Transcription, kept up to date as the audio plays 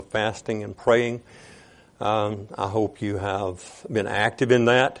fasting and praying. I hope you have been active in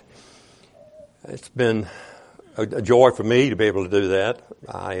that. It's been a joy for me to be able to do that.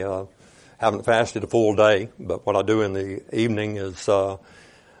 I haven't fasted a full day, but what I do in the evening is I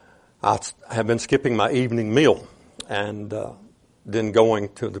have been skipping my evening meal and then going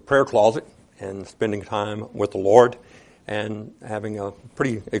to the prayer closet and spending time with the Lord and having a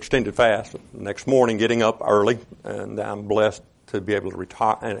pretty extended fast. Next morning, getting up early, and I'm blessed to be able to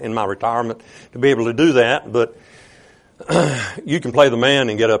retire in my retirement to be able to do that. But you can play the man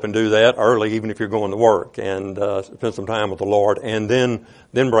and get up and do that early, even if you're going to work, and spend some time with the Lord, and then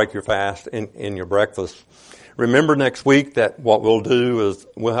break your fast in your breakfast. Remember next week that what we'll do is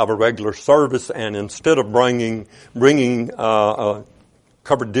we'll have a regular service, and instead of bringing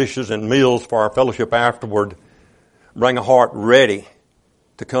covered dishes and meals for our fellowship afterward, bring a heart ready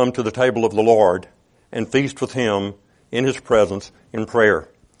to come to the table of the Lord and feast with Him in His presence in prayer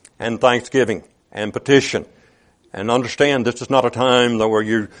and thanksgiving and petition. And understand this is not a time where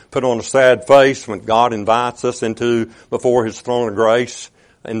you put on a sad face when God invites us before His throne of grace,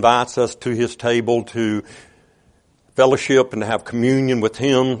 invites us to His table to fellowship and to have communion with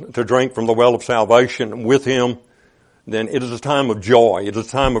Him, to drink from the well of salvation with Him. Then it is a time of joy. It is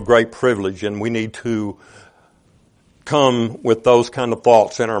a time of great privilege, and we need to come with those kind of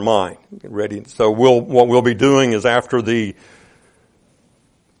thoughts in our mind. Get ready. So what we'll be doing is after the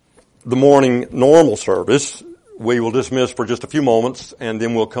morning normal service, we will dismiss for just a few moments, and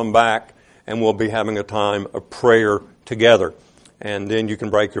then we'll come back and we'll be having a time of prayer together. And then you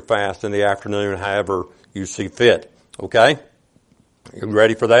can break your fast in the afternoon, however you see fit. Okay? You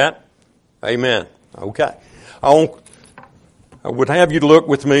ready for that? Amen. Okay. I would have you to look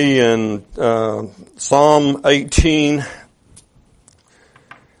with me in Psalm 18.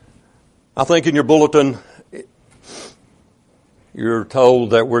 I think in your bulletin you're told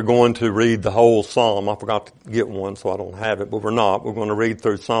that we're going to read the whole psalm. I forgot to get one, so I don't have it, but we're not. We're going to read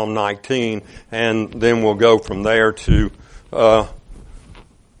through Psalm 19, and then we'll go from there to,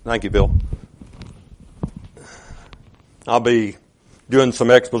 thank you, Bill. I'll be doing some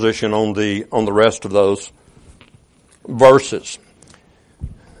exposition on the rest of those verses.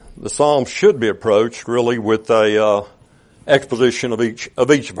 The psalm should be approached really with a exposition of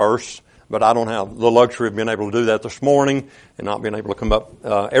each verse. But I don't have the luxury of being able to do that this morning and not being able to come up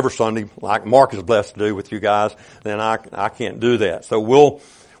every Sunday like Mark is blessed to do with you guys. Then I can't do that. So we'll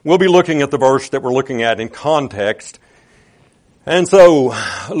be looking at the verse that we're looking at in context. And so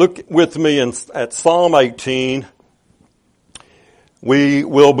look with me at Psalm 18. We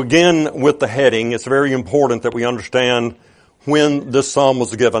will begin with the heading. It's very important that we understand when this psalm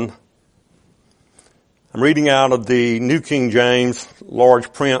was given. I'm reading out of the New King James,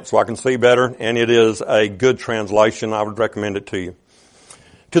 large print, so I can see better, and it is a good translation. I would recommend it to you.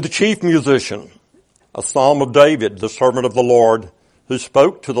 To the chief musician, a psalm of David, the servant of the Lord, who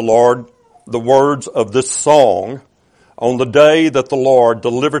spoke to the Lord the words of this song on the day that the Lord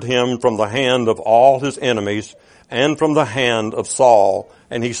delivered him from the hand of all his enemies and from the hand of Saul.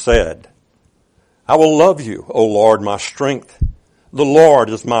 And he said, I will love you, O Lord, my strength. The Lord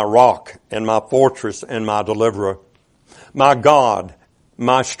is my rock and my fortress and my deliverer, my God,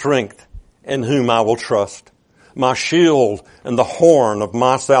 my strength, in whom I will trust, my shield and the horn of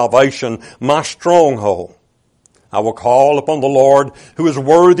my salvation, my stronghold. I will call upon the Lord who is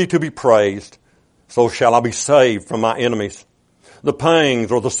worthy to be praised. So shall I be saved from my enemies. The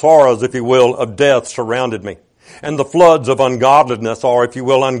pangs or the sorrows, if you will, of death surrounded me, and the floods of ungodliness, or if you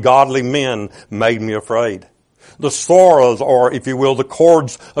will, ungodly men made me afraid. The sorrows, or if you will, the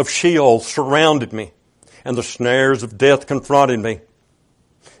cords of Sheol surrounded me, and the snares of death confronted me.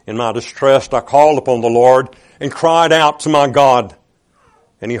 In my distress I called upon the Lord and cried out to my God.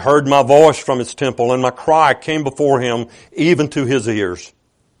 And He heard my voice from His temple, and my cry came before Him, even to His ears.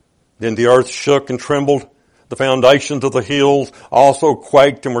 Then the earth shook and trembled. The foundations of the hills also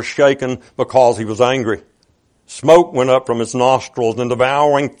quaked and were shaken because He was angry. Smoke went up from His nostrils and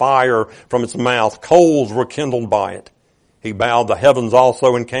devouring fire from His mouth. Coals were kindled by it. He bowed the heavens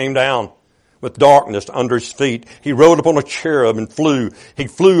also and came down with darkness under His feet. He rode upon a cherub and flew. He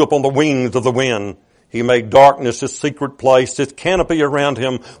flew upon the wings of the wind. He made darkness His secret place. His canopy around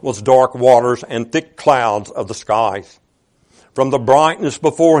Him was dark waters and thick clouds of the skies. From the brightness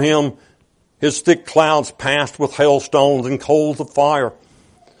before Him, His thick clouds passed with hailstones and coals of fire.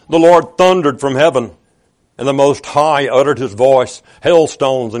 The Lord thundered from heaven, and the Most High uttered His voice,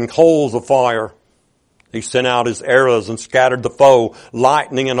 hailstones and coals of fire. He sent out His arrows and scattered the foe,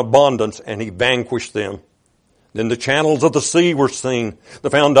 lightning in abundance, and He vanquished them. Then the channels of the sea were seen. The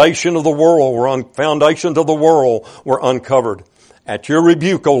foundations of the world were uncovered, at your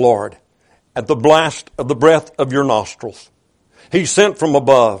rebuke, O Lord, at the blast of the breath of your nostrils. He sent from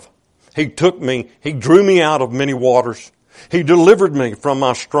above. He took me. He drew me out of many waters. He delivered me from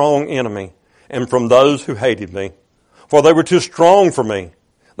my strong enemy and from those who hated me. For they were too strong for me.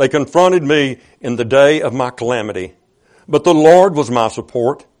 They confronted me in the day of my calamity. But the Lord was my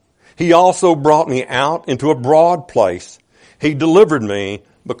support. He also brought me out into a broad place. He delivered me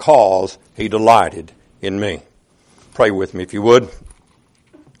because He delighted in me. Pray with me if you would.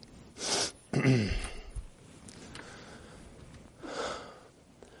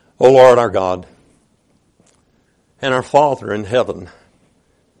 O Lord our God and our Father in heaven,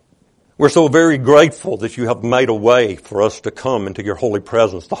 we're so very grateful that you have made a way for us to come into your holy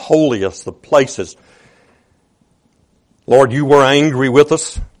presence, the holiest of places. Lord, you were angry with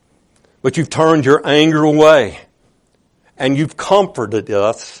us, but you've turned your anger away, and you've comforted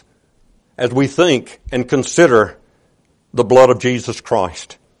us as we think and consider the blood of Jesus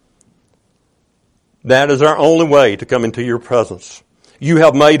Christ. That is our only way to come into your presence. You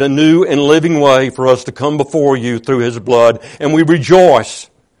have made a new and living way for us to come before you through His blood, and we rejoice.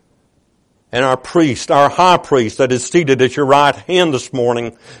 And our priest, our high priest that is seated at your right hand this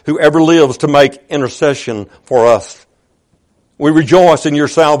morning, who ever lives to make intercession for us. We rejoice in your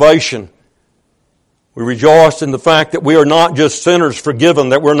salvation. We rejoice in the fact that we are not just sinners forgiven,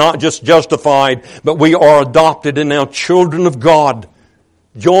 that we're not just justified, but we are adopted and now children of God,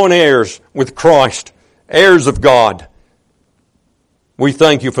 joint heirs with Christ, heirs of God. We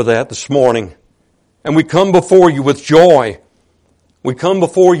thank you for that this morning. And we come before you with joy. We come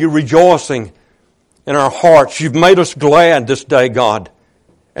before you rejoicing in our hearts. You've made us glad this day, God.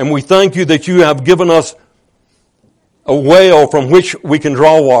 And we thank you that you have given us a well from which we can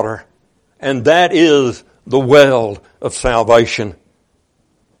draw water. And that is the well of salvation.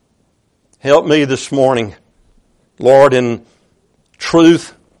 Help me this morning, Lord, in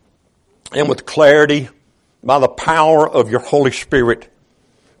truth and with clarity by the power of your Holy Spirit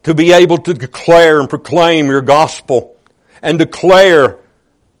to be able to declare and proclaim your gospel and declare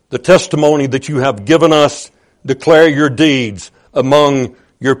the testimony that you have given us, declare your deeds among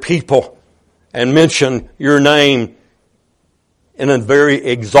your people, and mention your name in a very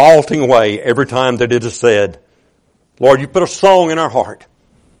exalting way every time that it is said. Lord, you put a song in our heart,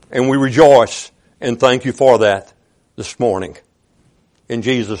 and we rejoice and thank you for that this morning. In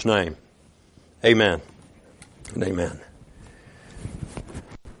Jesus' name, amen and amen.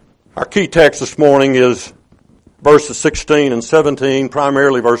 Our key text this morning is verses 16 and 17,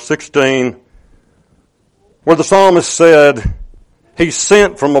 primarily verse 16, where the psalmist said, He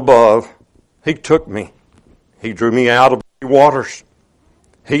sent from above, He took me, He drew me out of the waters,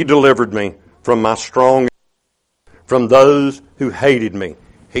 He delivered me from my strong, from those who hated me,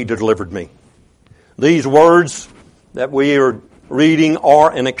 He delivered me. These words that we are reading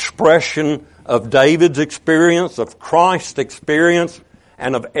are an expression of David's experience, of Christ's experience,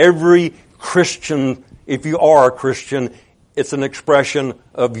 and of every Christian. If you are a Christian, it's an expression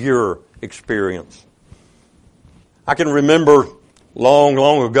of your experience. I can remember long,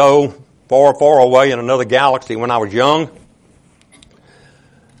 long ago, far, far away in another galaxy when I was young,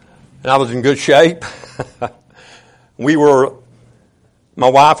 and I was in good shape. My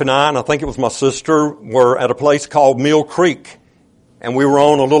wife and I think it was my sister, were at a place called Mill Creek, and we were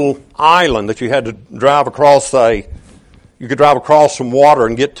on a little island that you had to drive across, you could drive across some water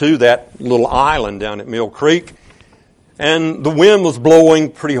and get to that little island down at Mill Creek. And the wind was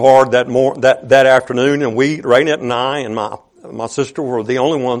blowing pretty hard that afternoon, and Raynette and I and my sister were the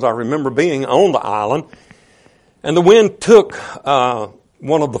only ones I remember being on the island. And the wind took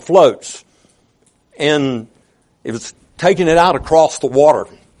one of the floats, and it was taking it out across the water.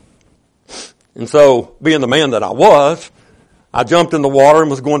 And so, being the man that I was, I jumped in the water and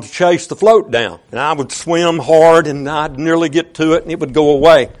was going to chase the float down. And I would swim hard and I'd nearly get to it and it would go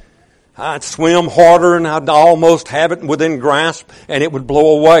away. I'd swim harder and I'd almost have it within grasp and it would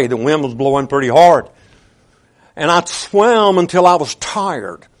blow away. The wind was blowing pretty hard. And I'd swim until I was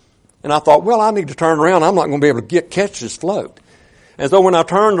tired. And I thought, well, I need to turn around. I'm not going to be able to catch this float. And so when I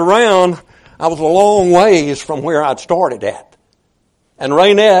turned around, I was a long ways from where I'd started at. And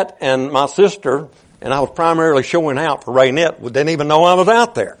Raynette and my sister, and I was primarily showing out for Raynette, didn't even know I was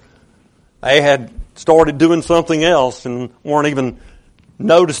out there. They had started doing something else and weren't even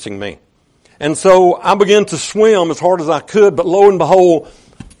noticing me. And so I began to swim as hard as I could, but lo and behold,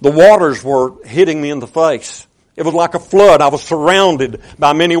 the waters were hitting me in the face. It was like a flood. I was surrounded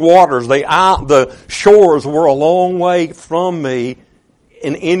by many waters. The shores were a long way from me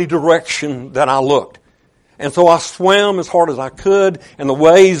in any direction that I looked. And so I swam as hard as I could, and the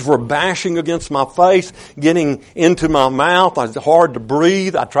waves were bashing against my face, getting into my mouth. It was hard to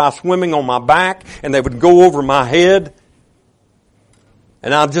breathe. I'd try swimming on my back, and they would go over my head.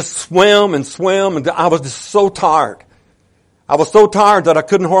 And I'd just swim, and I was just so tired. I was so tired that I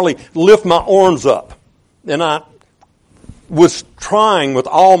couldn't hardly lift my arms up. And I was trying with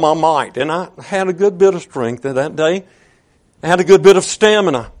all my might, and I had a good bit of strength that day. I had a good bit of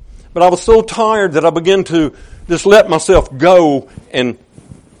stamina. But I was so tired that I began to just let myself go and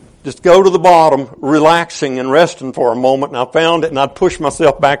just go to the bottom, relaxing and resting for a moment. And I found it, and I'd push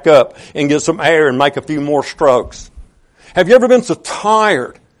myself back up and get some air and make a few more strokes. Have you ever been so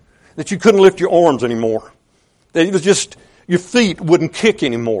tired that you couldn't lift your arms anymore? That it was just, your feet wouldn't kick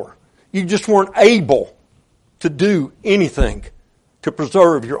anymore. You just weren't able to do anything to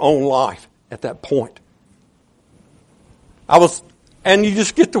preserve your own life at that point. And you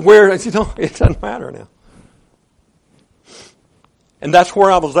just get to where, it doesn't matter now. And that's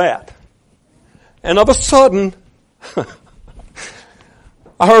where I was at. And of a sudden,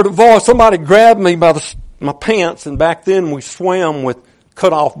 I heard a voice. Somebody grabbed me by my pants, and back then we swam with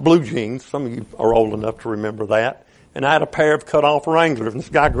cut-off blue jeans. Some of you are old enough to remember that. And I had a pair of cut-off Wranglers, and this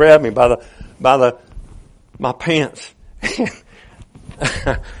guy grabbed me by my pants.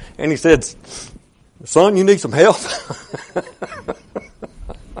 And he said, "Son, you need some help?"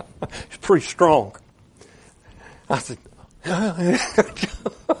 It's pretty strong. I said,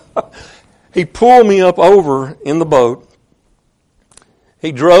 he pulled me up over in the boat.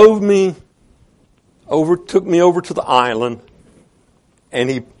 He drove me over, took me over to the island, and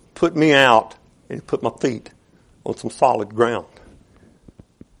he put me out, and he put my feet on some solid ground.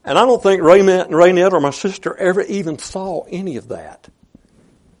 And I don't think Raynette or my sister ever even saw any of that.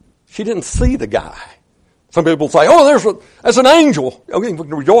 She didn't see the guy. Some people say, "Oh, that's an angel." Okay, we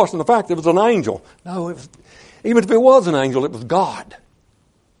can rejoice in the fact that it was an angel. No, even if it was an angel, it was God.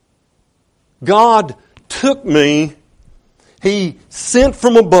 God took me. He sent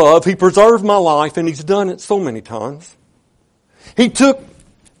from above. He preserved my life, and He's done it so many times. He took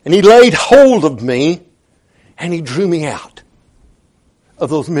and He laid hold of me, and He drew me out of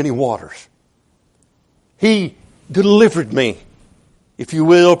those many waters. He delivered me, if you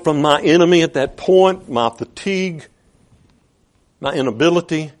will, from my enemy at that point, my fatigue, my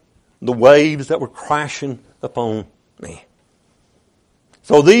inability, the waves that were crashing upon me.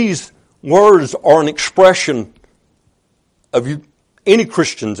 So these words are an expression of any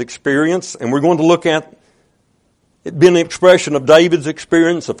Christian's experience, and we're going to look at it being an expression of David's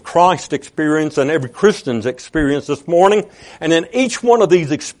experience, of Christ's experience, and every Christian's experience this morning. And in each one of these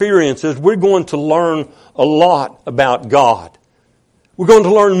experiences, we're going to learn a lot about God. We're going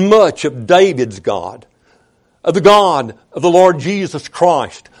to learn much of David's God, of the God of the Lord Jesus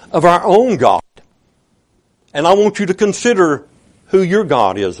Christ, of our own God. And I want you to consider who your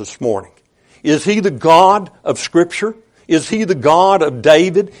God is this morning. Is He the God of Scripture? Is He the God of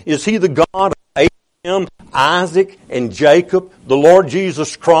David? Is He the God of Abraham, Isaac, and Jacob, the Lord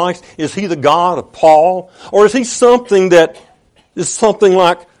Jesus Christ? Is He the God of Paul? Or is He something that is something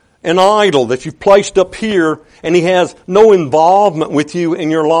like an idol that you've placed up here, and He has no involvement with you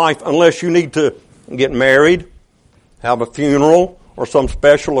in your life unless you need to get married, have a funeral, or some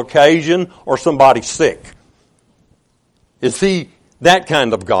special occasion, or somebody sick? Is He that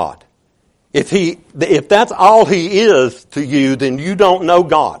kind of God? If that's all He is to you, then you don't know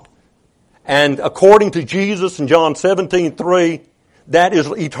God. And according to Jesus in John 17:3, that is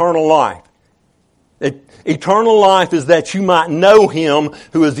eternal life. Eternal life is that you might know Him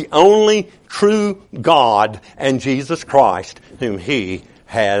who is the only true God, and Jesus Christ whom He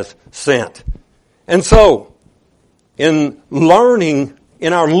has sent. And so, in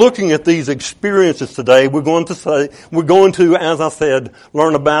our looking at these experiences today, we're going to, as I said,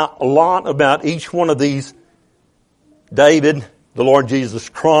 learn a lot about each one of these. David, the Lord Jesus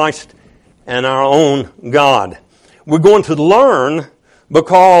Christ, and our own God. We're going to learn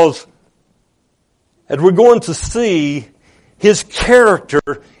because as we're going to see, His character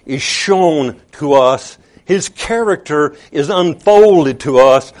is shown to us. His character is unfolded to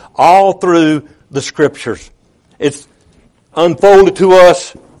us all through the Scriptures. It's unfolded to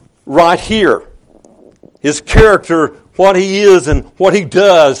us right here. His character, what He is and what He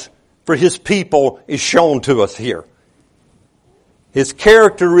does for His people is shown to us here. His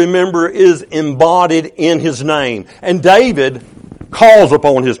character, remember, is embodied in His name. And David calls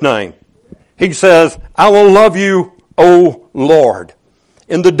upon His name. He says, "I will love you, O Lord.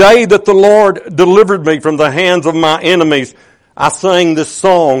 In the day that the Lord delivered me from the hands of my enemies, I sang this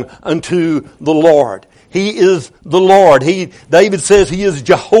song unto the Lord." He is the Lord. David says He is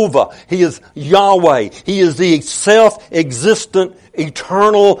Jehovah. He is Yahweh. He is the self-existent,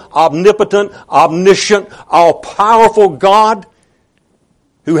 eternal, omnipotent, omniscient, all-powerful God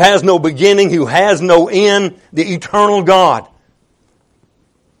who has no beginning, who has no end, the eternal God.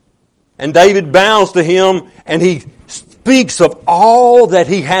 And David bows to Him and he speaks of all that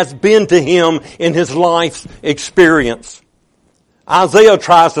He has been to him in his life's experience. Isaiah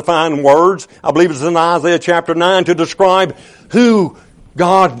tries to find words, I believe it's in Isaiah chapter 9, to describe who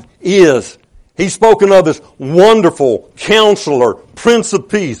God is. He's spoken of as wonderful, counselor, Prince of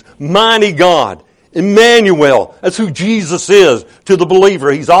Peace, mighty God, Emmanuel. That's who Jesus is to the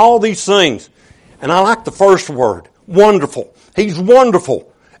believer. He's all these things. And I like the first word, wonderful. He's wonderful.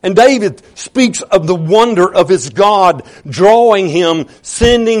 And David speaks of the wonder of his God drawing him,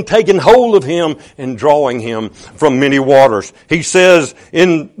 sending, taking hold of him, and drawing him from many waters. He says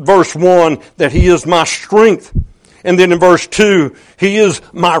in verse 1 that He is my strength. And then in verse 2, He is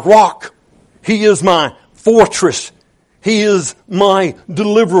my rock. He is my fortress. He is my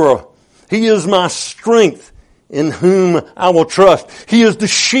deliverer. He is my strength in whom I will trust. He is the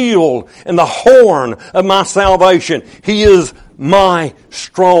shield and the horn of my salvation. He is my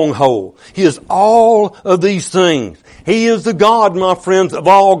stronghold. He is all of these things. He is the God, my friends, of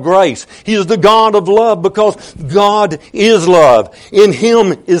all grace. He is the God of love because God is love. In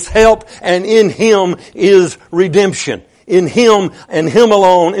Him is help and in Him is redemption. In Him and Him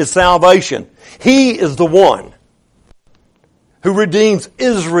alone is salvation. He is the one who redeems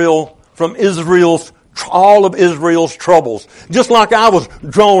Israel from all of Israel's troubles. Just like I was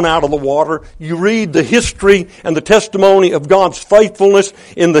drawn out of the water, you read the history and the testimony of God's faithfulness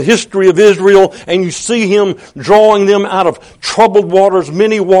in the history of Israel, and you see Him drawing them out of troubled waters,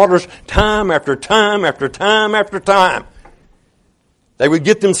 many waters, time after time after time after time. They would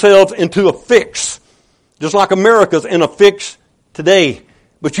get themselves into a fix, just like America's in a fix today.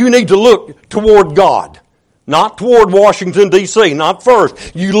 But you need to look toward God, not toward Washington, D.C., not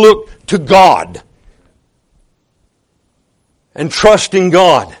first. You look to God. And trust in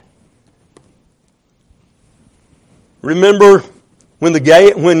God. Remember when the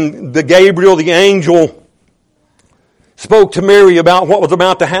Gabriel, the angel, spoke to Mary about what was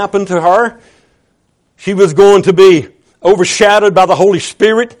about to happen to her? She was going to be overshadowed by the Holy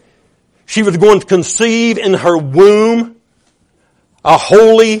Spirit. She was going to conceive in her womb a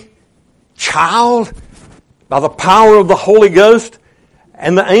holy child by the power of the Holy Ghost.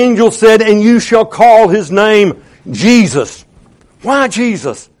 And the angel said, "And you shall call His name Jesus." Why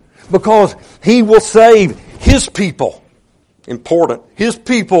Jesus? Because He will save His people. Important. His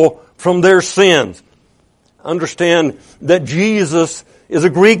people from their sins. Understand that Jesus is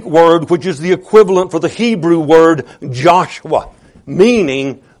a Greek word which is the equivalent for the Hebrew word Joshua,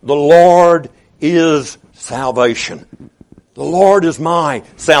 meaning the Lord is salvation. The Lord is my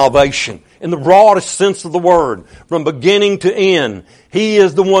salvation. In the broadest sense of the word, from beginning to end, He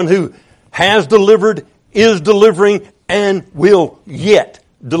is the one who has delivered, is delivering, and will yet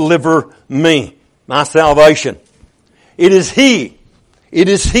deliver me, my salvation. It is He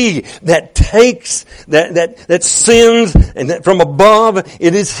that takes, that sends and that from above.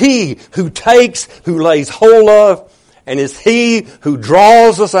 It is He who takes, who lays hold of, and is He who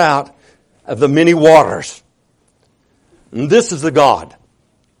draws us out of the many waters. And this is the God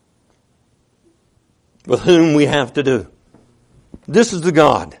with whom we have to do. This is the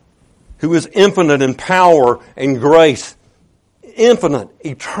God who is infinite in power and grace. Infinite,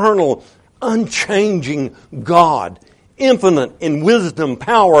 eternal, unchanging God. Infinite in wisdom,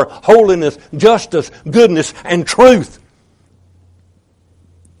 power, holiness, justice, goodness, and truth.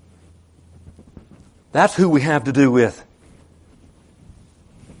 That's who we have to do with.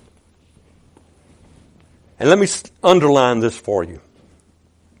 And let me underline this for you.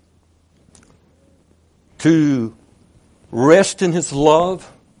 To rest in His love,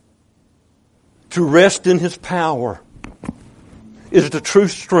 to rest in His power, is the true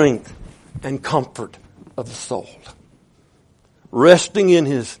strength and comfort of the soul. Resting in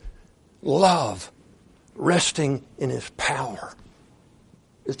His love, resting in His power,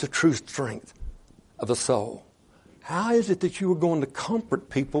 is the true strength of the soul. How is it that you are going to comfort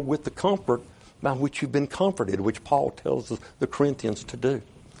people with the comfort by which you've been comforted, which Paul tells the Corinthians to do?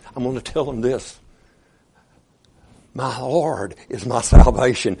 I'm going to tell them this. My Lord is my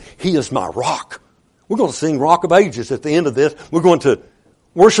salvation. He is my rock. We're going to sing Rock of Ages at the end of this. We're going to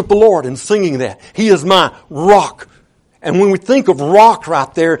worship the Lord in singing that. He is my rock. And when we think of rock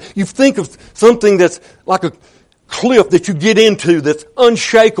right there, you think of something that's like a cliff that you get into that's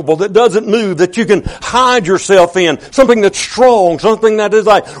unshakable, that doesn't move, that you can hide yourself in. Something that's strong, something that is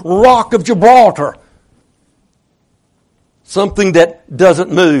like Rock of Gibraltar. something that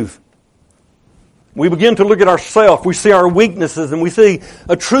doesn't move. We begin to look at ourselves. We see our weaknesses and we see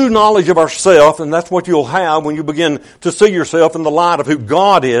a true knowledge of ourselves, and that's what you'll have when you begin to see yourself in the light of who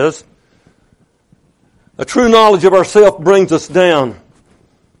God is. A true knowledge of ourselves brings us down.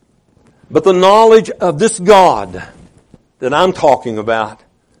 But the knowledge of this God that I'm talking about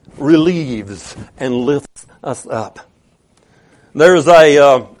relieves and lifts us up. There is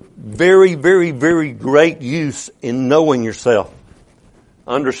a very, very, very great use in knowing yourself.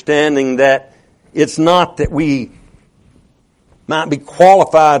 Understanding that it's not that we might be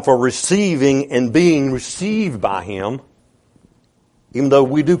qualified for receiving and being received by Him, even though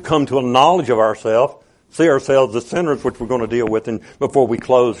we do come to a knowledge of ourselves, see ourselves as sinners, which we're going to deal with before we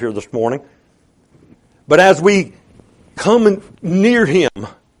close here this morning. But as we come near Him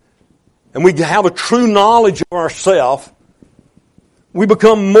and we have a true knowledge of ourselves, we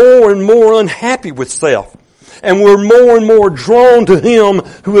become more and more unhappy with self. And we're more and more drawn to Him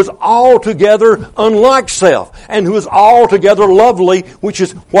who is altogether unlike self and who is altogether lovely, which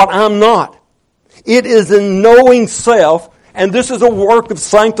is what I'm not. It is in knowing self, and this is a work of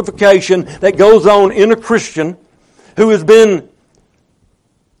sanctification that goes on in a Christian who has been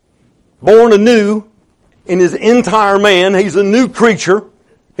born anew in his entire man. He's a new creature.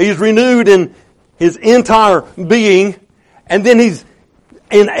 He's renewed in his entire being, and then he's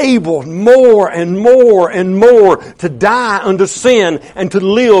enabled more and more and more to die unto sin and to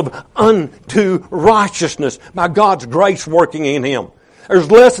live unto righteousness by God's grace working in him.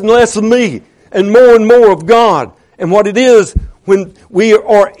 There's less and less of me and more of God. And what it is when we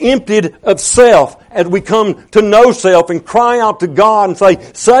are emptied of self, as we come to know self and cry out to God and say,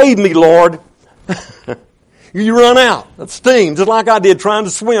 "Save me, Lord." You run out of steam, just like I did trying to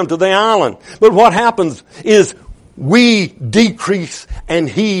swim to the island. But what happens is we decrease and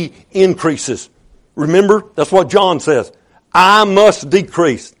He increases. Remember, that's what John says. I must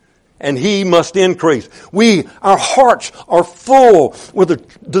decrease and He must increase. Our hearts are full with a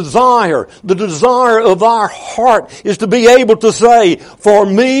desire. The desire of our heart is to be able to say, "For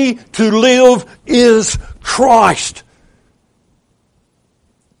me to live is Christ."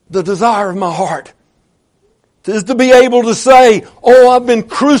 The desire of my heart is to be able to say, "Oh, I've been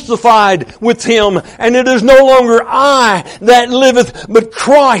crucified with Him, and it is no longer I that liveth, but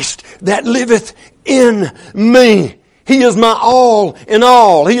Christ that liveth in me. He is my all in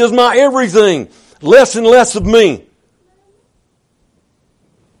all. He is my everything. Less and less of me."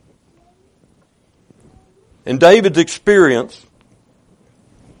 In David's experience,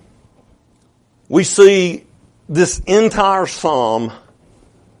 we see this entire psalm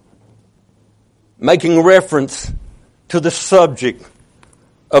making reference to the subject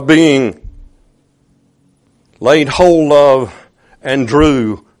of being laid hold of and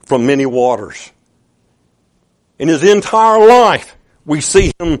drew from many waters. In his entire life, we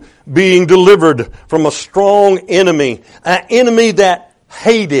see him being delivered from a strong enemy, an enemy that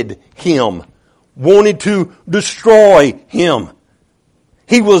hated him, wanted to destroy him.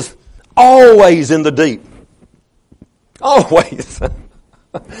 He was always in the deep. Always.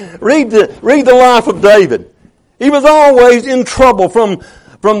 Read the life of David. He was always in trouble from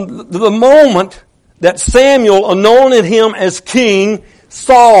the moment that Samuel anointed him as king.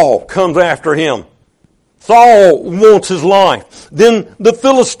 Saul comes after him. Saul wants his life. Then the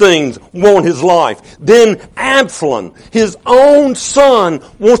Philistines want his life. Then Absalom, his own son,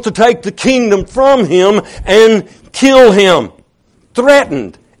 wants to take the kingdom from him and kill him.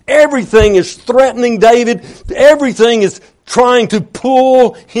 Threatened. Everything is threatening David. Everything is trying to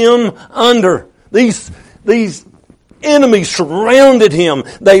pull him under. These enemies surrounded him.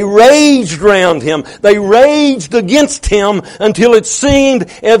 They raged around him. They raged against him until it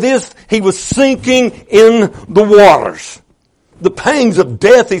seemed as if he was sinking in the waters. The pangs of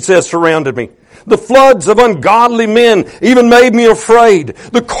death, he says, surrounded me. The floods of ungodly men even made me afraid.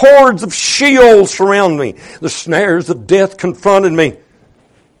 The cords of Sheol surround me. The snares of death confronted me.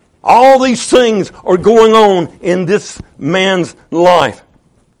 All these things are going on in this man's life.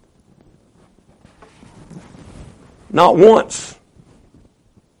 Not once,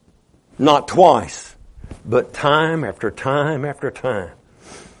 not twice, but time after time after time.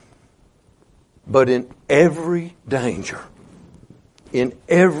 But in every danger,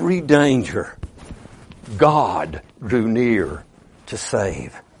 God drew near to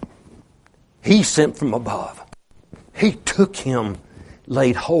save. He sent from above. He took him,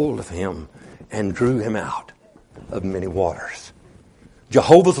 laid hold of him, and drew him out of many waters.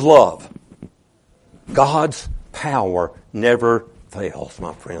 Jehovah's love, God's power never fails,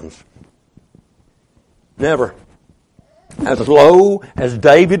 my friends. Never. As low as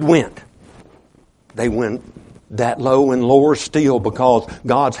David went, they went that low and lower still because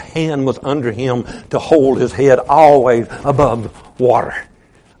God's hand was under him to hold his head always above water.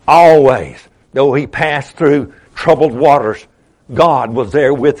 Always. Though he passed through troubled waters, God was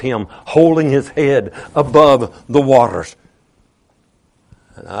there with him, holding his head above the waters.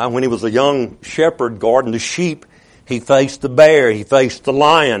 When he was a young shepherd guarding the sheep, he faced the bear, he faced the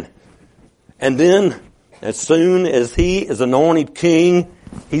lion. And then, as soon as he is anointed king,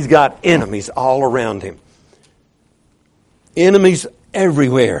 he's got enemies all around him. Enemies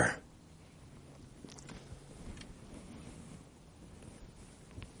everywhere.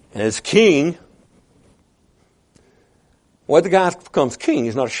 And as king, well, the guy becomes king.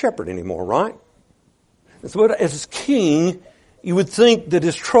 He's not a shepherd anymore, right? And so as king, you would think that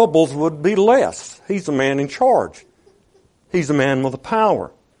his troubles would be less. He's the man in charge. He's the man with the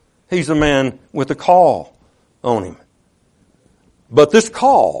power. He's the man with the call on him. But this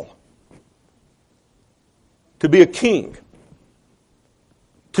call to be a king,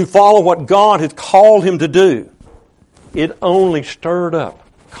 to follow what God had called him to do, it only stirred up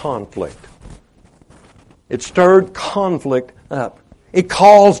conflict. It stirred conflict up. It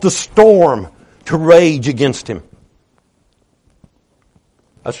caused a storm to rage against him.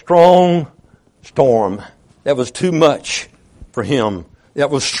 A strong storm that was too much for him, that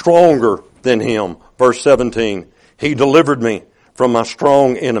was stronger than him. Verse 17, he delivered me from my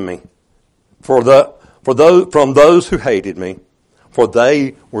strong enemy, from those who hated me, for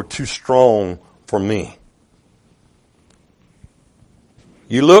they were too strong for me.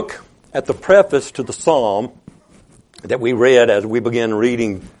 You look at the preface to the psalm that we read as we began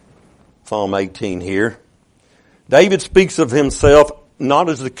reading Psalm 18 here. David speaks of himself not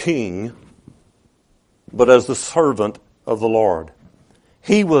as the king, but as the servant of the Lord.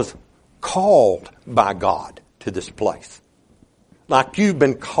 He was called by God to this place. Like you've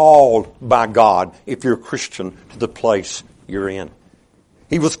been called by God, if you're a Christian, to the place you're in.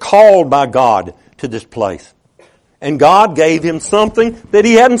 He was called by God to this place. And God gave him something that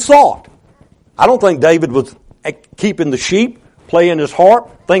he hadn't sought. I don't think David was keeping the sheep, playing his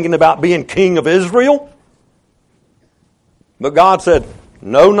harp, thinking about being king of Israel. But God said,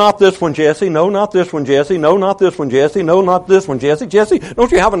 no, not this one, Jesse. No, not this one, Jesse. No, not this one, Jesse. No, not this one, Jesse. Jesse,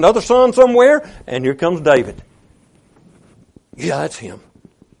 don't you have another son somewhere? And here comes David. Yeah, that's him.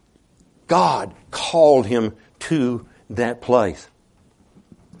 God called him to that place.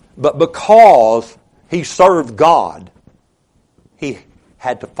 But because he served God, he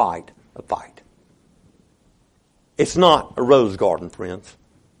had to fight a fight. It's not a rose garden, friends.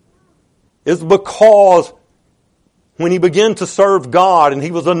 It's because when he began to serve God and he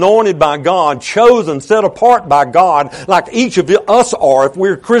was anointed by God, chosen, set apart by God, like each of us are if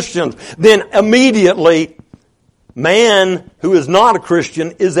we're Christians, then immediately man who is not a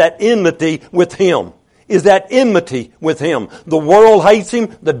Christian is at enmity with him. Is at enmity with him. The world hates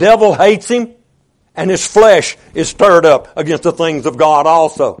him, the devil hates him, and his flesh is stirred up against the things of God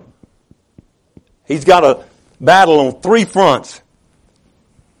also. He's got a battle on three fronts.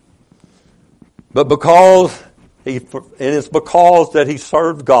 But it's because that he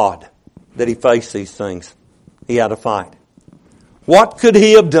served God that he faced these things. He had to fight. What could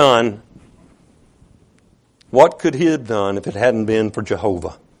he have done? What could he have done if it hadn't been for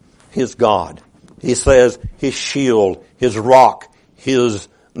Jehovah, his God? He says his shield, his rock, his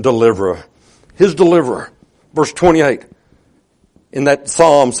deliverer. His deliverer. Verse 28 in that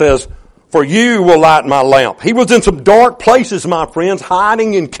psalm says, for you will light my lamp. He was in some dark places, my friends,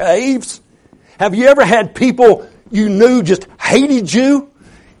 hiding in caves. Have you ever had people you knew just hated you,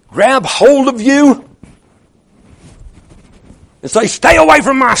 grab hold of you, and say, stay away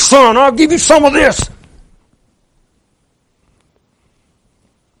from my son, I'll give you some of this?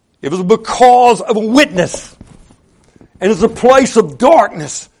 It was because of a witness. And it's a place of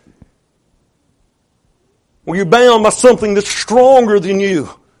darkness where you're bound by something that's stronger than you,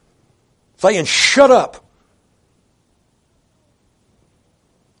 saying, shut up.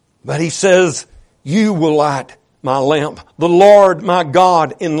 But he says, you will light my lamp. The Lord, my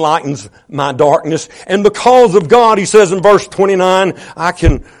God, enlightens my darkness. And because of God, he says in verse 29, I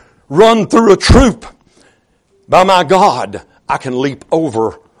can run through a troop. By my God, I can leap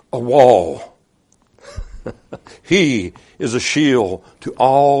over a wall. He is a shield to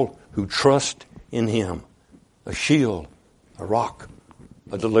all who trust in him. A shield, a rock,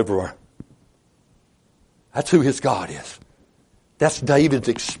 a deliverer. That's who his God is. That's David's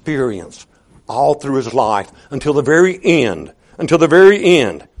experience all through his life until the very end. Until the very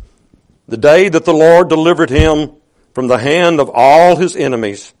end. The day that the Lord delivered him from the hand of all his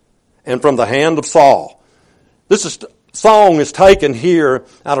enemies and from the hand of Saul. This is song is taken here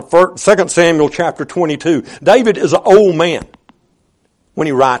out of 2 Samuel chapter 22. David is an old man when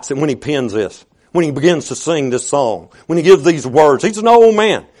he writes it, when he pens this, when he begins to sing this song, when he gives these words. He's an old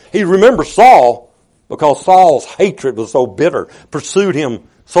man. He remembers Saul because Saul's hatred was so bitter, pursued him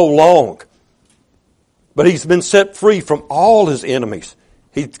so long. But he's been set free from all his enemies.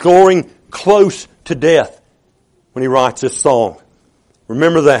 He's growing close to death when he writes this song.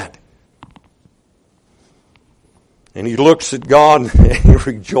 Remember that. And he looks at God and he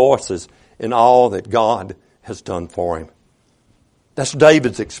rejoices in all that God has done for him. That's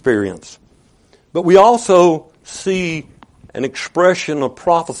David's experience. But we also see an expression of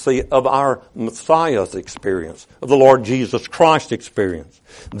prophecy of our Messiah's experience, of the Lord Jesus Christ's experience.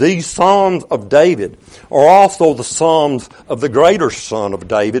 These Psalms of David are also the Psalms of the greater Son of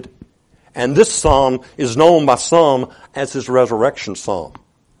David, and this Psalm is known by some as his resurrection Psalm.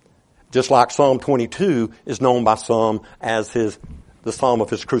 Just like Psalm 22 is known by some as the Psalm of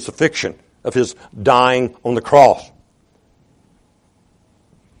his crucifixion, of his dying on the cross.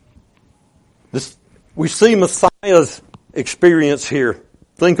 We see Messiah's experience here.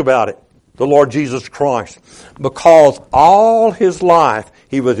 Think about it. The Lord Jesus Christ. Because all his life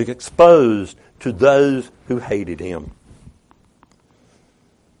he was exposed to those who hated him.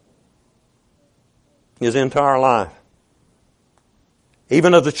 His entire life.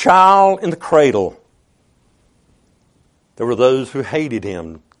 Even as a child in the cradle, there were those who hated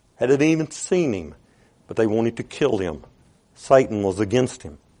him, hadn't even seen him, but they wanted to kill him. Satan was against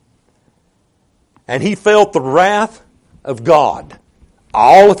him. And he felt the wrath of God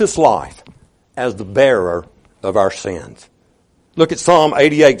all of his life as the bearer of our sins. Look at Psalm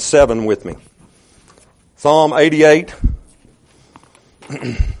 88:7 with me. Psalm 88.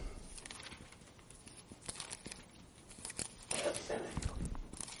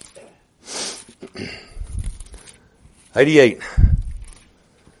 88.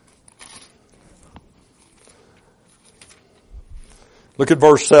 Look at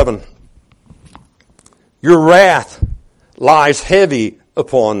verse 7. Your wrath lies heavy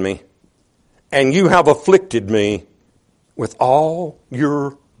upon me, and you have afflicted me with all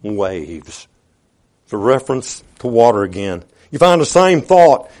your waves. It's a reference to water again. You find the same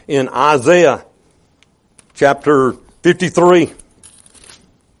thought in Isaiah chapter 53.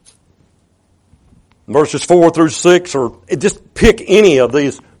 Verses 4 through 6, or just pick any of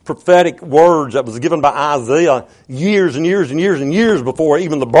these prophetic words that was given by Isaiah years and years and years and years before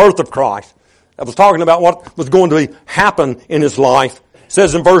even the birth of Christ. That was talking about what was going to happen in his life. It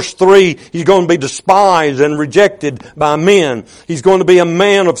says in verse 3, he's going to be despised and rejected by men. He's going to be a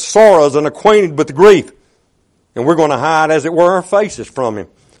man of sorrows and acquainted with grief. And we're going to hide, as it were, our faces from him.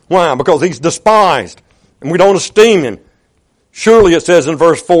 Why? Because he's despised and we don't esteem him. Surely, it says in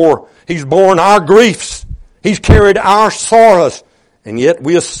verse 4, he's borne our griefs. He's carried our sorrows. And yet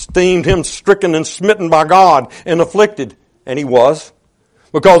we esteemed him stricken and smitten by God and afflicted. And he was.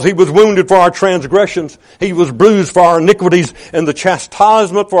 Because he was wounded for our transgressions. He was bruised for our iniquities. And the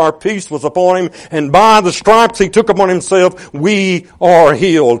chastisement for our peace was upon him. And by the stripes he took upon himself, we are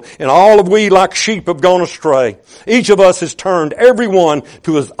healed. And all of we like sheep have gone astray. Each of us has turned every one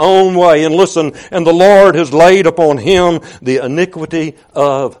to his own way. And listen, and the Lord has laid upon him the iniquity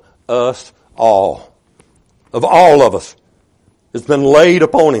of us all. Of all of us. It's been laid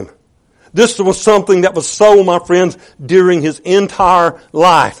upon him. This was something that was so, my friends, during his entire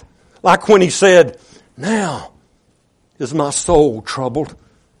life. Like when he said, now is my soul troubled,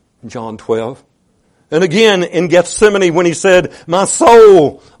 in John 12. And again in Gethsemane when he said, my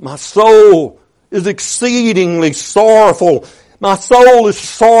soul is exceedingly sorrowful. My soul is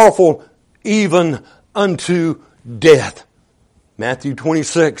sorrowful even unto death. Matthew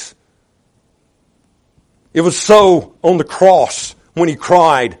 26. It was so on the cross when he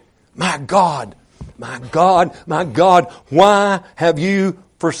cried, my God, my God, my God, why have you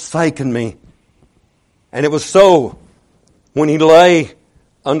forsaken me? And it was so when he lay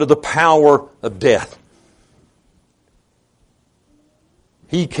under the power of death.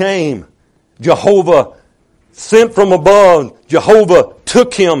 He came. Jehovah sent from above. Jehovah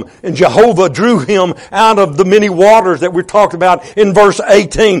took him, and Jehovah drew him out of the many waters that we talked about in verse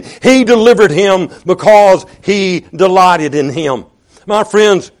 18. He delivered him because he delighted in him. My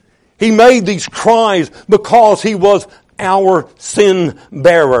friends, he made these cries because he was our sin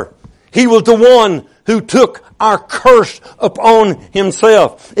bearer. He was the one who took our curse upon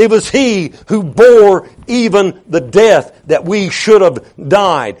himself. It was he who bore even the death that we should have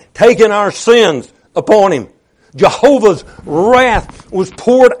died, taking our sins upon him. Jehovah's wrath was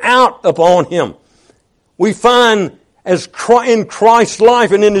poured out upon him. We find As in Christ's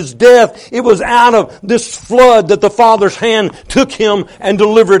life and in His death, it was out of this flood that the Father's hand took Him and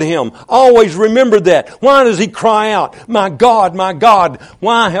delivered Him. Always remember that. Why does He cry out, my God,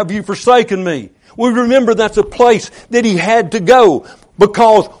 why have you forsaken me? We remember that's a place that He had to go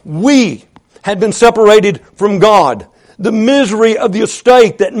because we had been separated from God. The misery of the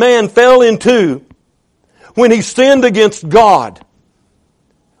estate that man fell into when he sinned against God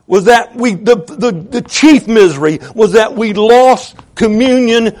was that the chief misery was that we lost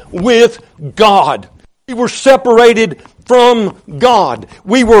communion with God. We were separated from God.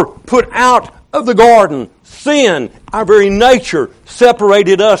 We were put out of the garden. Sin, our very nature,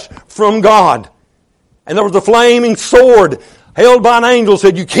 separated us from God. And there was a flaming sword held by an angel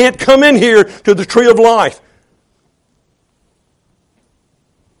said, you can't come in here to the tree of life.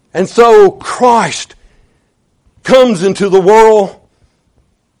 And so Christ comes into the world,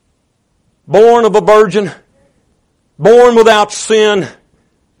 born of a virgin, born without sin,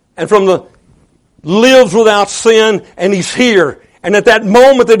 and lives without sin, and He's here. And at that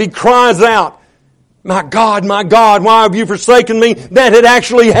moment that He cries out, my God, why have you forsaken me? That had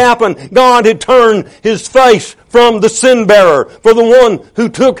actually happened. God had turned His face from the sin bearer, for the one who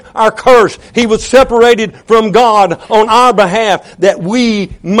took our curse. He was separated from God on our behalf that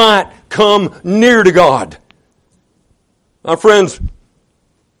we might come near to God. My friends,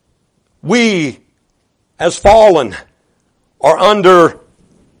 we, as fallen, are under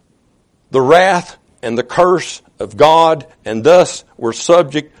the wrath and the curse of God, and thus we're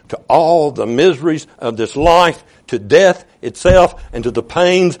subject to all the miseries of this life, to death itself, and to the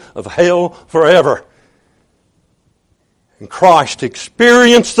pains of hell forever. And Christ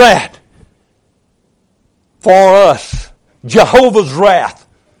experienced that for us. Jehovah's wrath,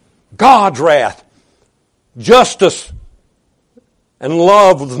 God's wrath, justice, and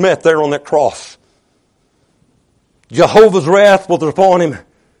love was met there on that cross. Jehovah's wrath was upon Him.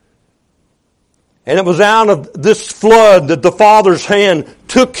 And it was out of this flood that the Father's hand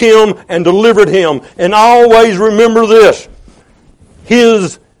took Him and delivered Him. And always remember this.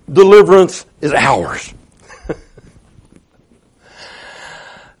 His deliverance is ours.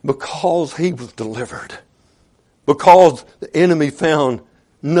 Because He was delivered. Because the enemy found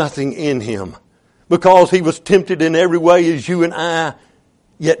nothing in Him. Because He was tempted in every way as you and I,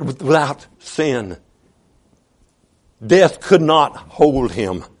 yet without sin. Death could not hold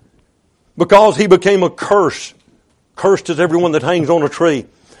Him. Because He became a curse. Cursed is everyone that hangs on a tree.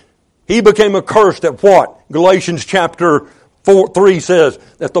 He became a curse that what? Galatians chapter 3 says,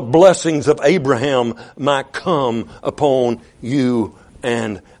 that the blessings of Abraham might come upon you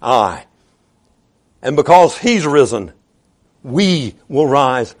and I. And because He's risen, we will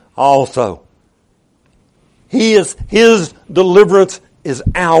rise also. His deliverance is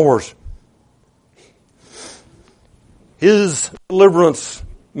ours. His deliverance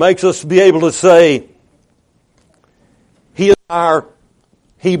makes us be able to say, He is our,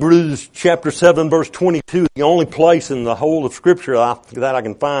 Hebrews chapter 7 verse 22, the only place in the whole of Scripture that I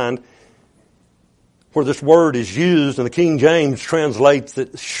can find where this word is used, and the King James translates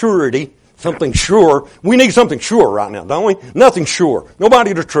it surety, something sure. We need something sure right now, don't we? Nothing sure.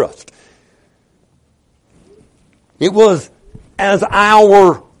 Nobody to trust. It was as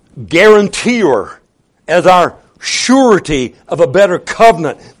our guarantor, as our surety of a better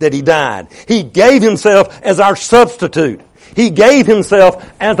covenant that He died. He gave Himself as our substitute. He gave Himself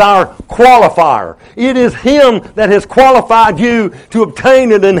as our qualifier. It is Him that has qualified you to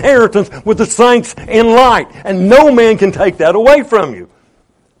obtain an inheritance with the saints in light. And no man can take that away from you.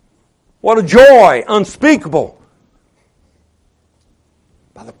 What a joy unspeakable.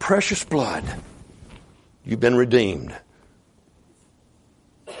 By the precious blood, you've been redeemed.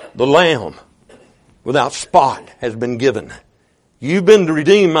 The Lamb without spot has been given. You've been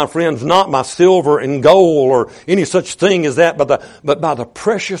redeemed, my friends, not by silver and gold or any such thing as that, but by the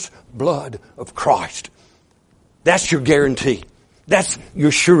precious blood of Christ. That's your guarantee. That's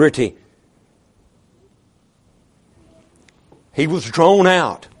your surety. He was drawn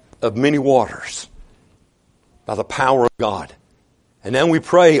out of many waters by the power of God. And then we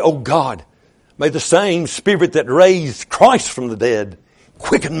pray, oh God, may the same Spirit that raised Christ from the dead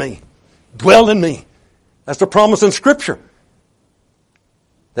quicken me, dwell in me. That's the promise in Scripture.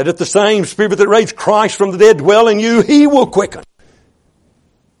 That if the same Spirit that raised Christ from the dead dwell in you, He will quicken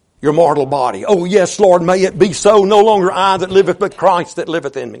your mortal body. Oh yes, Lord, may it be so. No longer I that liveth, but Christ that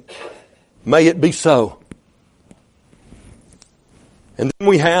liveth in me. May it be so. And then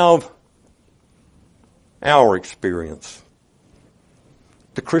we have our experience.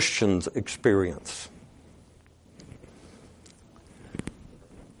 The Christian's experience.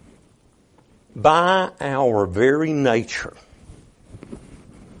 by our very nature,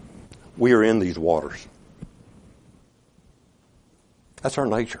 we are in these waters. That's our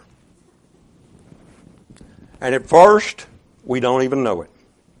nature. And at first, we don't even know it,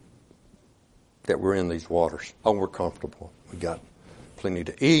 that we're in these waters. Oh, we're comfortable. We got plenty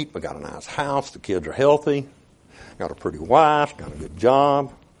to eat. We got a nice house. The kids are healthy. Got a pretty wife. Got a good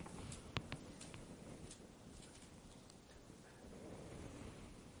job.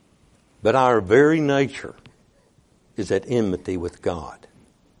 But our very nature is at enmity with God.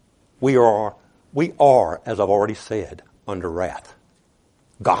 We are, as I've already said, under wrath.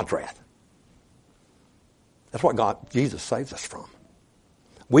 God's wrath. That's what Jesus saves us from.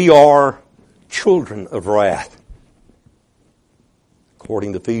 We are children of wrath.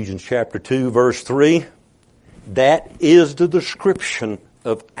 According to Ephesians chapter 2, verse 3, that is the description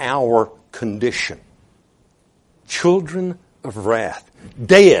of our condition. Children of wrath.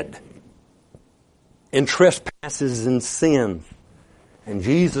 Dead in trespasses and sins. And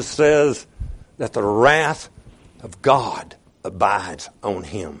Jesus says that the wrath of God abides on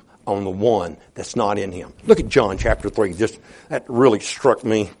him, on the one that's not in him. Look at John chapter 3. That really struck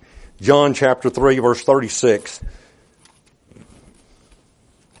me. John chapter 3, verse 36.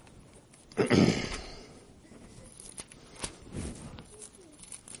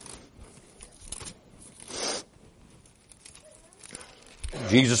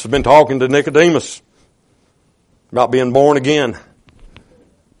 Jesus has been talking to Nicodemus about being born again.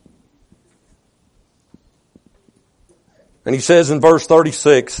 And he says in verse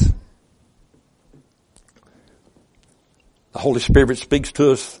 36, the Holy Spirit speaks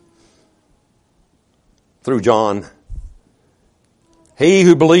to us through John. He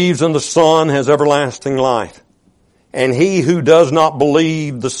who believes in the Son has everlasting life. And he who does not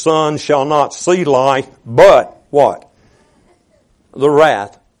believe the Son shall not see life, but what? The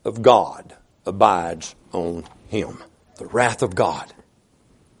wrath of God abides on him. The wrath of God.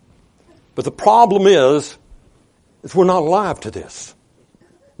 But the problem is we're not alive to this.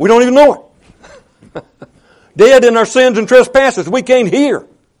 We don't even know it. Dead in our sins and trespasses. We can't hear.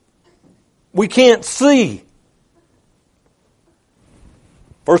 We can't see.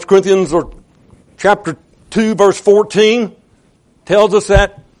 1 Corinthians chapter 2 verse 14 tells us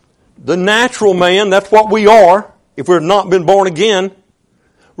that the natural man, that's what we are, if we've not been born again,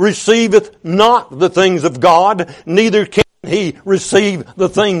 receiveth not the things of God, neither can he receive the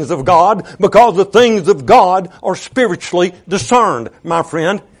things of God, because the things of God are spiritually discerned, my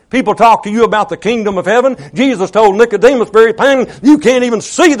friend. People talk to you about the kingdom of heaven. Jesus told Nicodemus very plainly, you can't even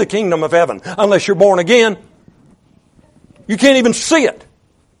see the kingdom of heaven unless you're born again. You can't even see it.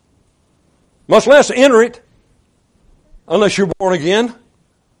 Much less enter it unless you're born again.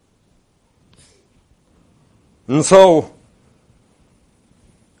 And so,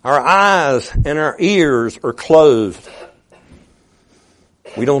 our eyes and our ears are closed.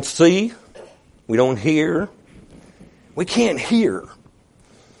 We don't see. We don't hear. We can't hear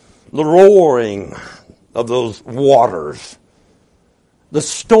the roaring of those waters. The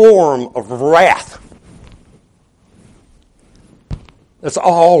storm of wrath that's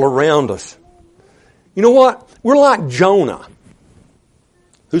all around us. You know what? We're like Jonah,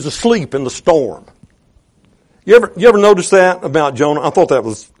 who's asleep in the storm. You ever notice that about Jonah? I thought that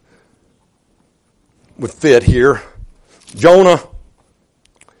would fit here. Jonah,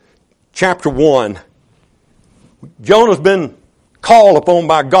 chapter 1. Jonah's been called upon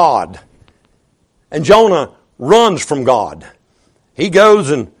by God. And Jonah runs from God. He goes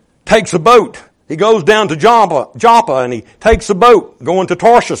and takes a boat. He goes down to Joppa and he takes a boat going to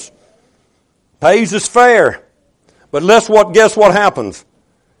Tarshish. Pays his fare. But guess what happens?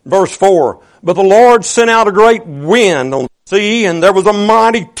 Verse 4. But the Lord sent out a great wind on the sea, and there was a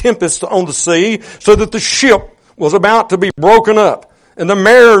mighty tempest on the sea, so that the ship was about to be broken up. And the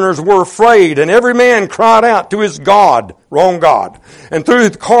mariners were afraid, and every man cried out to his God, wrong God, and threw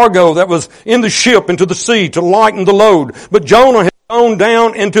the cargo that was in the ship into the sea to lighten the load. But Jonah had gone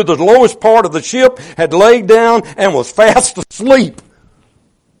down into the lowest part of the ship, had laid down, and was fast asleep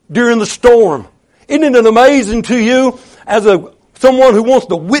during the storm. Isn't it amazing to you, as someone who wants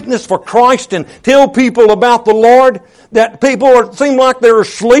to witness for Christ and tell people about the Lord, that people seem like they're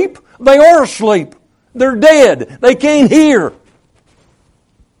asleep? They are asleep. They're dead. They can't hear.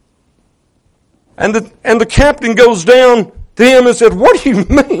 And the captain goes down to him and said, what do you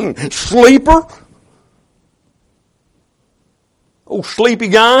mean, sleeper? Oh, sleepy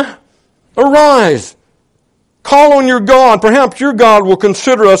guy, arise. Call on your God. Perhaps your God will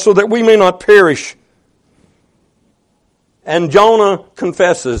consider us so that we may not perish. And Jonah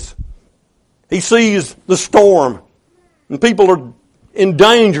confesses. He sees the storm and people are in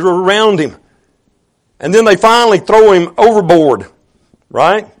danger around him. And then they finally throw him overboard,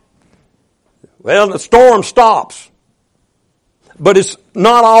 right? Well, the storm stops. But it's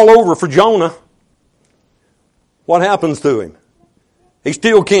not all over for Jonah. What happens to him? He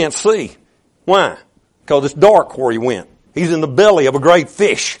still can't see. Why? Because it's dark where he went. He's in the belly of a great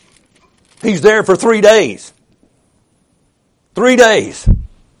fish. He's there for 3 days. 3 days.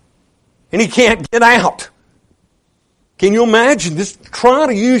 And he can't get out. Can you imagine? Just try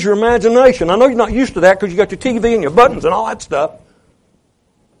to use your imagination. I know you're not used to that because you got your TV and your buttons and all that stuff.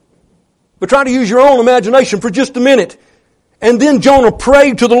 But try to use your own imagination for just a minute. And then Jonah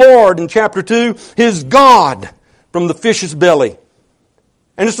prayed to the Lord in chapter 2, his God, from the fish's belly.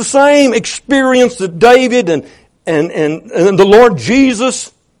 And it's the same experience that David and the Lord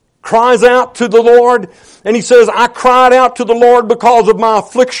Jesus cries out to the Lord. And he says, I cried out to the Lord because of my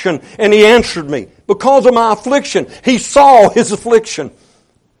affliction, and he answered me. Because of my affliction, he saw his affliction.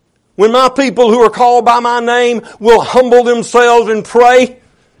 When my people who are called by my name will humble themselves and pray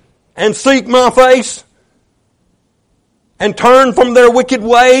and seek my face and turn from their wicked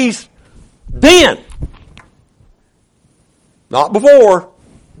ways, then, not before,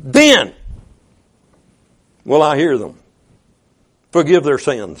 then will I hear them, forgive their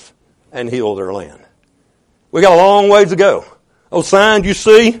sins, and heal their land. We got a long ways to go. Those signs you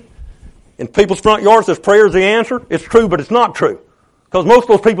see in people's front yards says prayer is the answer. It's true, but it's not true. Because most of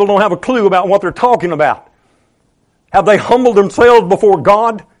those people don't have a clue about what they're talking about. Have they humbled themselves before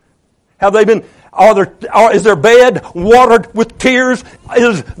God? Have they been, is their bed watered with tears?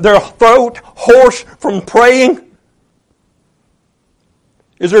 Is their throat hoarse from praying?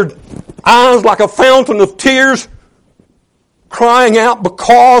 Is their eyes like a fountain of tears crying out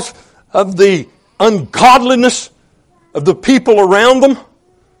because of the ungodliness of the people around them?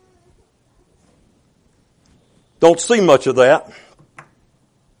 Don't see much of that.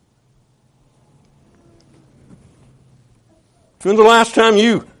 When's the last time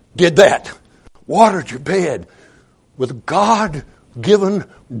you did that? Watered your bed with a God-given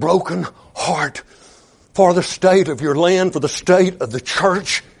broken heart for the state of your land, for the state of the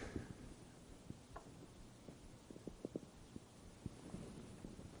church.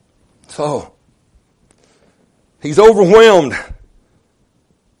 So, he's overwhelmed.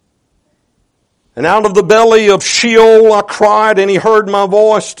 And out of the belly of Sheol I cried, and he heard my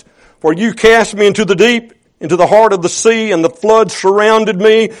voice. For you cast me into the deep, into the heart of the sea, and the flood surrounded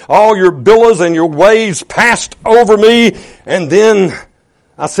me. All your billows and your waves passed over me. And then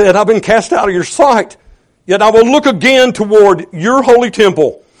I said, I've been cast out of your sight. Yet I will look again toward your holy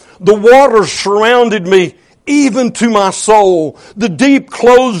temple. The waters surrounded me, even to my soul. The deep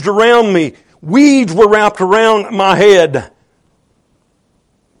closed around me. Weeds were wrapped around my head.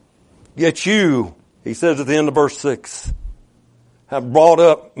 Yet you, he says at the end of verse 6, have brought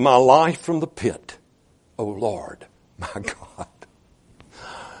up my life from the pit, O Lord, my God.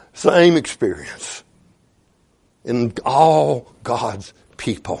 Same experience in all God's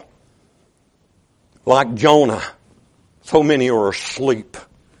people. Like Jonah, so many are asleep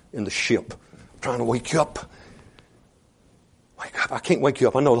in the ship. I'm trying to wake you up. Wake up. I can't wake you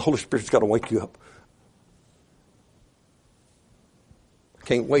up. I know the Holy Spirit's got to wake you up. I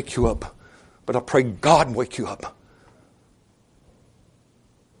can't wake you up, but I pray God wake you up.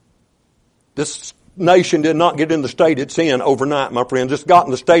 This nation did not get in the state it's in overnight, my friends. It's got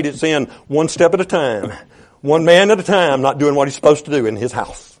in the state it's in one step at a time. One man at a time, not doing what he's supposed to do in his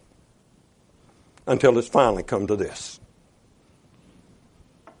house. Until it's finally come to this.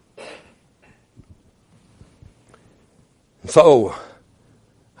 So,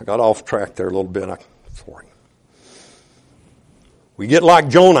 I got off track there a little bit. Sorry. We get like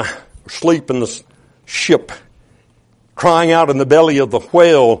Jonah, asleep in the ship, crying out in the belly of the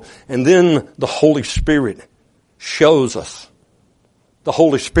whale, and then the Holy Spirit shows us. The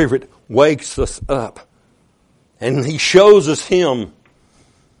Holy Spirit wakes us up. And he shows us him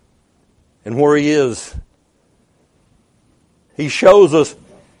and where he is. He shows us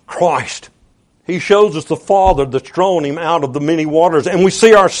Christ. He shows us the Father that's drawn him out of the many waters. And we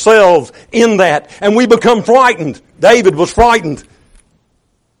see ourselves in that. And we become frightened. David was frightened.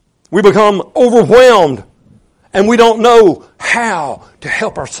 We become overwhelmed. And we don't know how to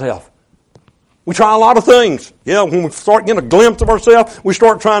help ourselves. We try a lot of things. When we start getting a glimpse of ourselves, we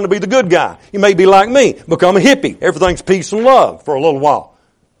start trying to be the good guy. You may be like me, become a hippie. Everything's peace and love for a little while.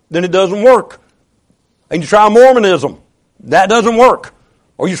 Then it doesn't work. And you try Mormonism. That doesn't work.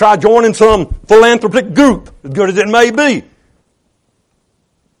 Or you try joining some philanthropic group, as good as it may be.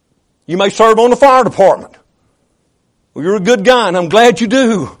 You may serve on the fire department. Well, you're a good guy, and I'm glad you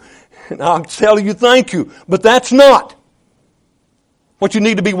do. And I'll tell you thank you. But that's not what you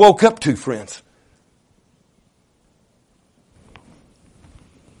need to be woke up to, friends.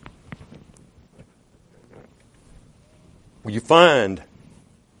 you find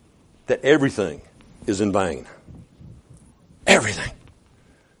that everything is in vain. Everything.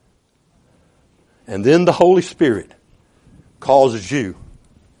 And then the Holy Spirit causes you.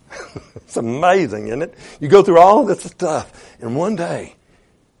 It's amazing, isn't it? You go through all this stuff, and one day,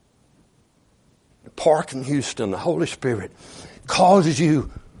 park in Houston, the Holy Spirit causes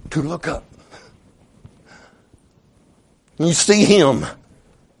you to look up. And you see Him.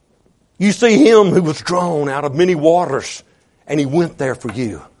 You see Him who was drawn out of many waters, and He went there for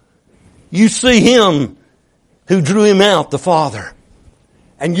you. You see Him who drew Him out, the Father.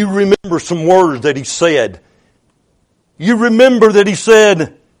 And you remember some words that He said. You remember that He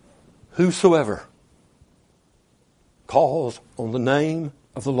said, whosoever calls on the name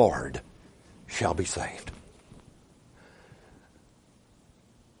of the Lord shall be saved.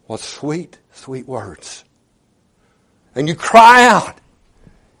 What sweet, sweet words. And you cry out.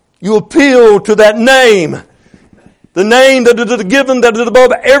 You appeal to that name. The name that is given that is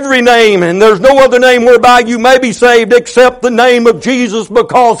above every name. And there's no other name whereby you may be saved except the name of Jesus,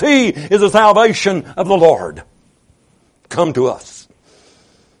 because He is the salvation of the Lord. Come to us.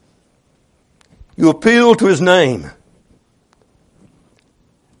 You appeal to His name.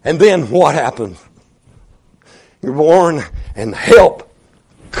 And then what happens? You're born and help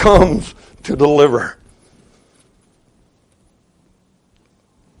comes to deliver.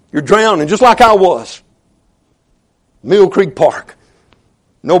 You're drowning just like I was. Mill Creek Park.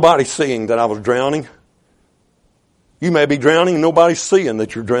 Nobody's seeing that I was drowning. You may be drowning and nobody's seeing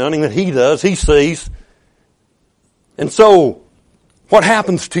that you're drowning, that He does. He sees. And so, what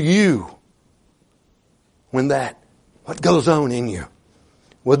happens to you when what goes on in you?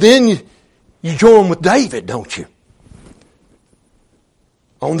 Well, then you join with David, don't you?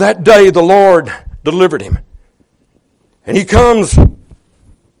 On that day, the Lord delivered him. And he comes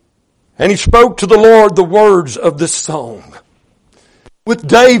and he spoke to the Lord the words of this song. With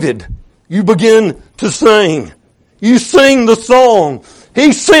David, you begin to sing. You sing the song.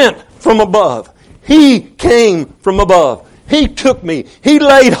 He sent from above. He came from above. He took me. He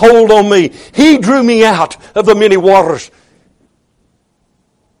laid hold on me. He drew me out of the many waters.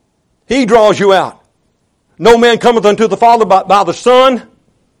 He draws you out. No man cometh unto the Father by the Son.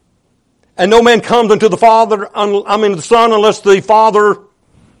 And no man comes unto the the Son, unless the Father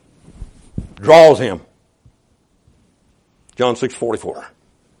draws him. John 6:44.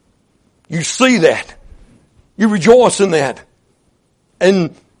 You see that. You rejoice in that.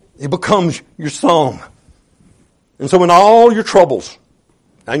 And it becomes your song. And so in all your troubles,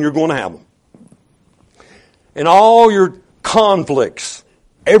 and you're going to have them, in all your conflicts,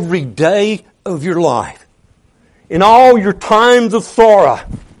 every day of your life, in all your times of sorrow,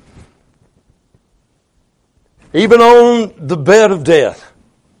 even on the bed of death,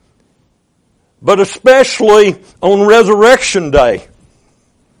 but especially on Resurrection Day.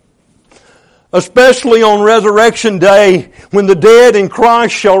 Especially on Resurrection Day, when the dead in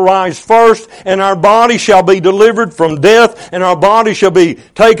Christ shall rise first, and our body shall be delivered from death, and our body shall be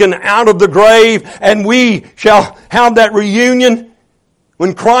taken out of the grave, and we shall have that reunion.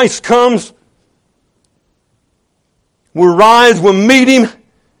 When Christ comes, we'll rise, we'll meet Him,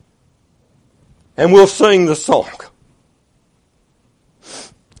 and we'll sing the song.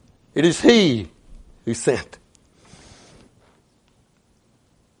 It is He who sent.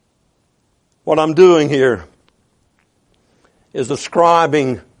 What I'm doing here is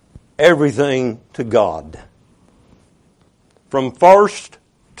ascribing everything to God. From first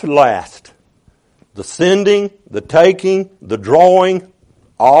to last. The sending, the taking, the drawing,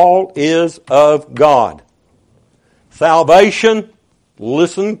 all is of God. Salvation,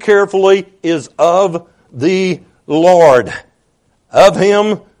 listen carefully, is of the Lord. Of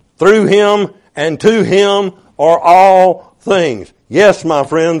Him, through Him, and to Him are all things. Yes, my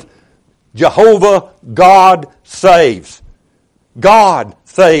friends, Jehovah, God saves. God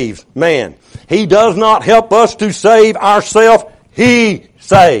saves man. He does not help us to save ourselves. He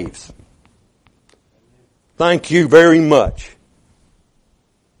saves. Thank you very much.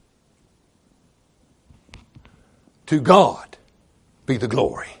 To God be the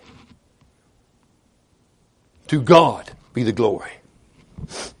glory. To God be the glory.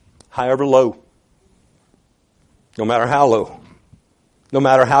 However low, no matter how low, no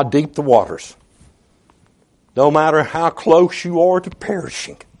matter how deep the waters, no matter how close you are to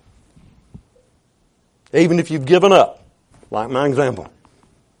perishing, even if you've given up, like my example,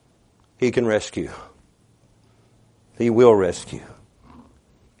 He can rescue. He will rescue.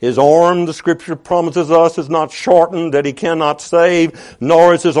 His arm, the Scripture promises us, is not shortened that He cannot save,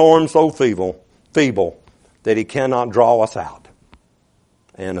 nor is His arm so feeble that He cannot draw us out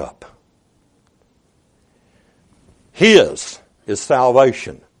and up. His is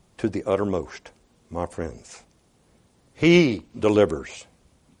salvation to the uttermost, my friends. He delivers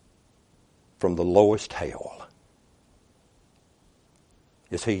from the lowest hell.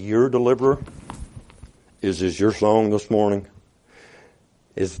 Is He your deliverer? Is this your song this morning?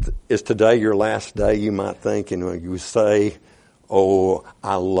 Is today your last day, you might think, and you say, oh,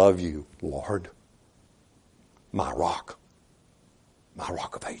 I love you, Lord, my rock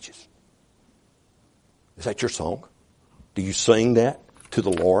of ages. Is that your song? Do you sing that to the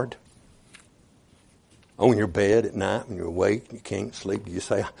Lord? On your bed at night when you're awake and you can't sleep,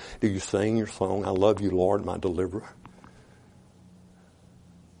 do you sing your song, I love you, Lord, my deliverer?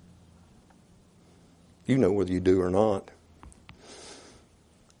 You know whether you do or not.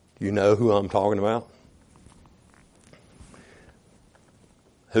 You know who I'm talking about?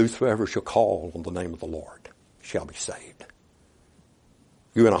 Whosoever shall call on the name of the Lord shall be saved.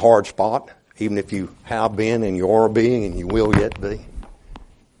 You're in a hard spot, even if you have been and you are being and you will yet be.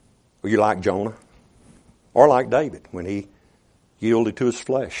 Or you like Jonah? Or like David when he yielded to his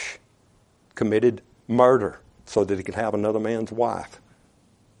flesh, committed murder so that he could have another man's wife,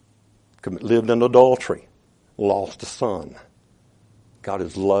 lived in adultery, lost a son, got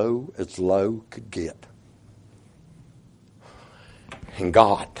as low could get. And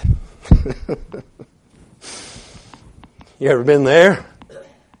God. You ever been there?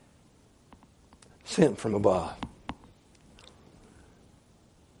 Sent from above.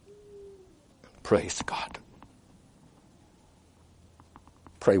 Praise God.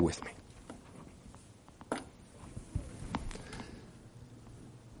 Pray with me.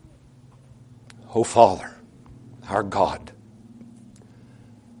 Oh, Father, our God,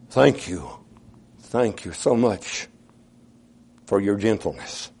 thank you so much for your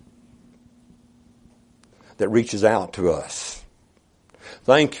gentleness that reaches out to us.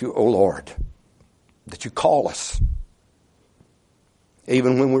 Thank you, O Lord, that you call us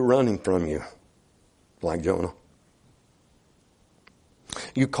even when we're running from you, like Jonah.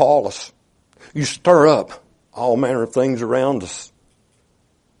 You call us. You stir up all manner of things around us.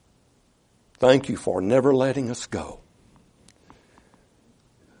 Thank you for never letting us go.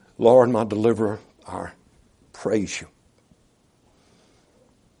 Lord, my deliverer, I praise you.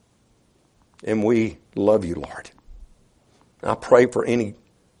 And we love you, Lord. I pray for any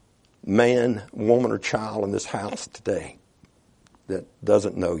man, woman, or child in this house today that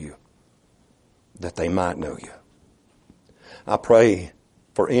doesn't know you, that they might know you. I pray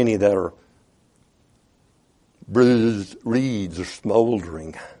for any that are bruised reeds or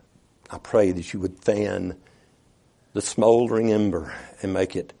smoldering. I pray that you would fan the smoldering ember and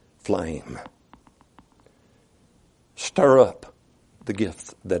make it flame. Stir up the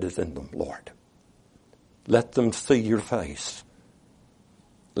gift that is in them, Lord. Let them see your face.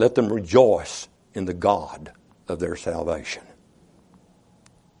 Let them rejoice in the God of their salvation.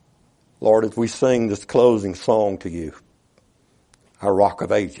 Lord, as we sing this closing song to you, our Rock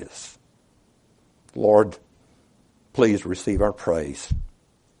of Ages, Lord, please receive our praise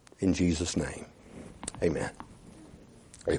in Jesus' name. Amen.